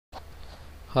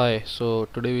Hi, so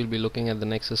today we'll be looking at the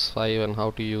Nexus 5 and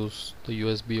how to use the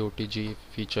USB OTG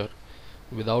feature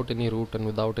without any root and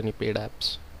without any paid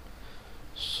apps.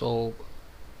 So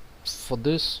for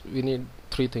this we need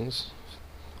three things.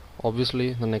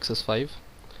 Obviously the Nexus 5.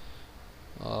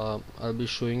 I'll be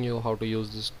showing you how to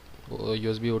use this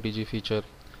USB OTG feature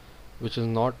which is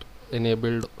not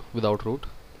enabled without root.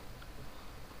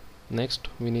 Next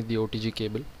we need the OTG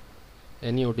cable.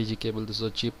 Any OTG cable. This is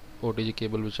a cheap OTG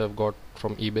cable which I've got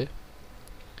from eBay.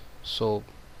 So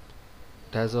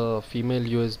it has a female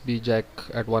USB jack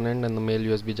at one end and the male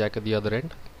USB jack at the other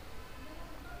end.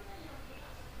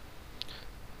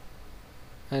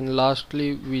 And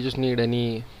lastly, we just need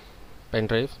any pen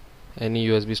drive, any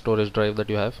USB storage drive that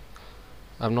you have.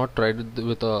 I've not tried it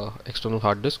with a external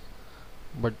hard disk,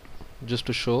 but just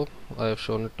to show, I have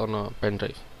shown it on a pen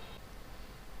drive.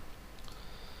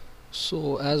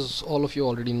 So as all of you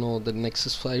already know, the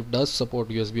Nexus 5 does support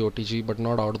USB OTG, but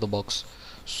not out of the box.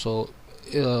 So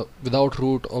without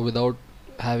root or without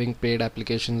having paid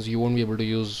applications, you won't be able to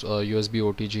use USB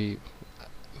OTG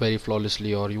very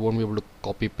flawlessly, or you won't be able to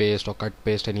copy paste or cut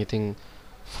paste anything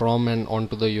from and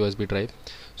onto the USB drive.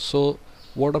 So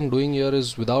what I'm doing here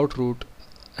is, without root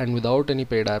and without any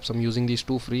paid apps, I'm using these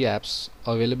two free apps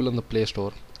available on the Play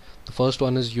Store. The first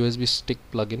one is USB stick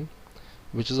plugin,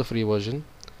 which is a free version,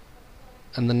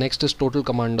 and the next is Total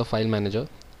Commander File Manager,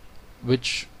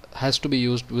 which has to be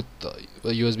used with a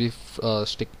USB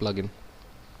stick plugin.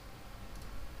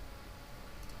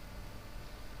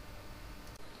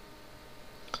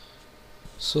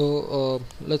 So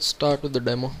let's start with the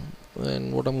demo,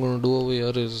 and what I'm going to do over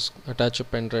here is attach a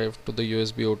pen drive to the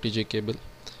USB OTG cable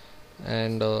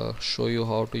and show you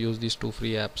how to use these two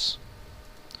free apps.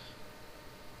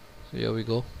 So here we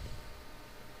go.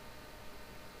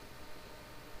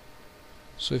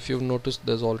 So if you've noticed,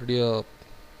 there's already a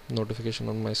notification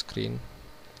on my screen.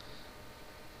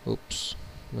 Oops,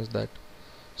 missed that.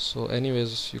 So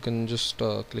anyways, you can just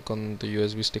click on the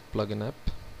USB stick plugin app.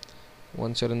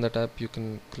 Once you're in that app, you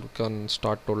can click on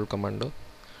Start Total Commander.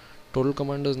 Total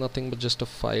Commander is nothing but just a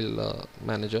file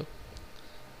manager.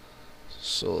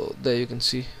 So there you can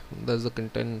see there's the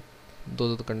content.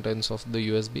 Those are the contents of the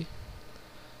USB.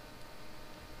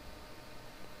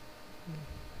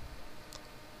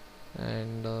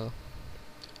 And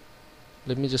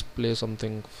let me just play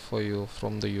something for you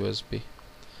from the USB.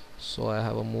 So I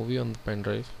have a movie on the pen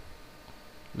drive.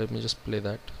 Let me just play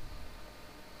that.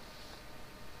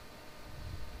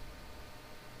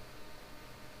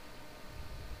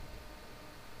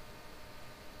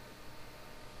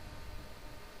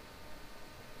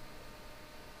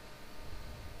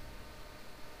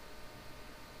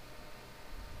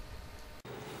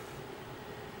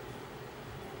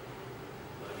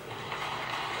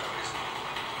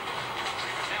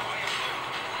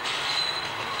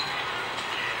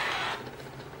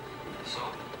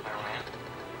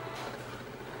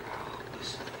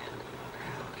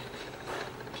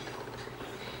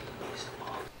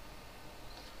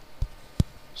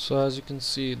 So as you can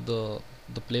see, the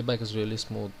playback is really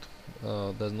smooth.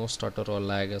 There's no stutter or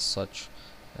lag as such,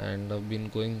 and I've been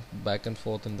going back and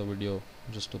forth in the video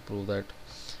just to prove that.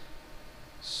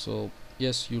 So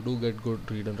yes, you do get good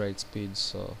read and write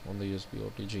speeds on the USB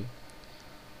OTG.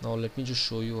 Now let me just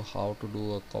show you how to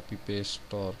do a copy paste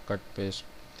or cut paste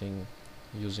thing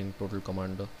using Total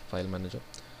Commander File Manager.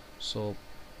 So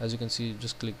as you can see,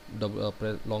 just click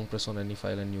long press on any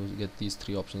file and you get these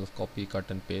three options of copy, cut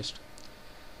and paste.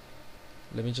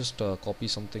 Let me just copy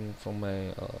something from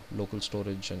my local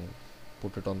storage and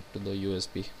put it onto the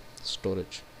USB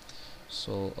storage.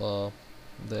 So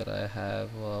there I have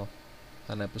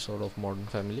an episode of Modern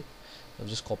Family. I've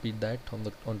just copied that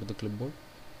onto the clipboard,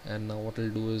 and now what I'll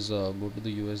do is go to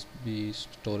the USB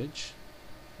storage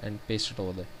and paste it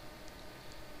over there.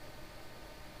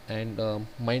 And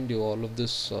mind you, all of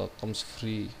this comes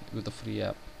free with a free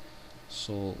app,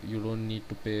 so you don't need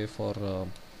to pay for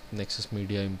Nexus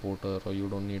Media Importer, or you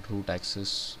don't need root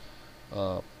access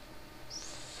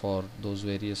for those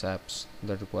various apps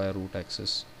that require root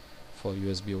access for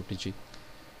USB OTG.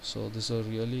 So this are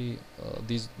really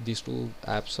these two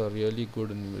apps are really good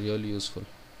and really useful,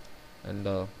 and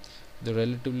they're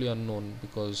relatively unknown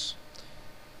because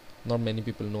not many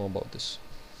people know about this.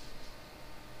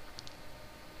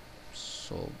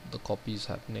 So the copy is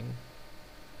happening.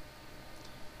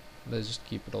 Let's just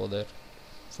keep it over there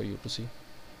for you to see.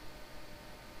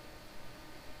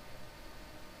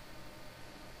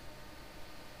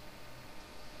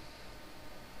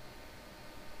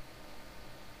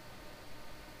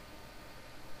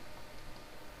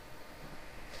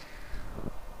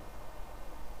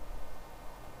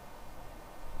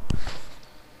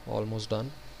 almost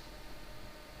done.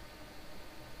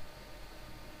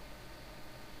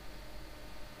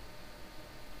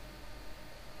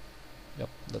 Yep,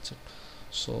 that's it.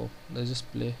 So let's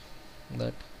just play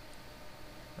that,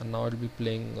 and now I'll be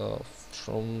playing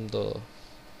from the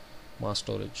mass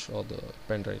storage or the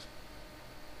pen drive.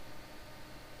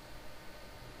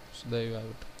 So there you have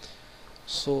it.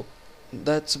 So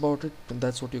that's about it.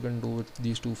 That's what you can do with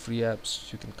these two free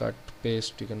apps. You can cut,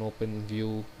 paste, you can open,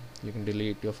 view, you can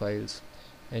delete your files,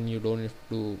 and you don't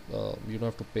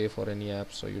have to pay for any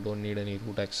apps, so you don't need any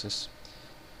root access.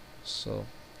 So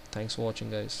thanks for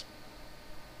watching, guys.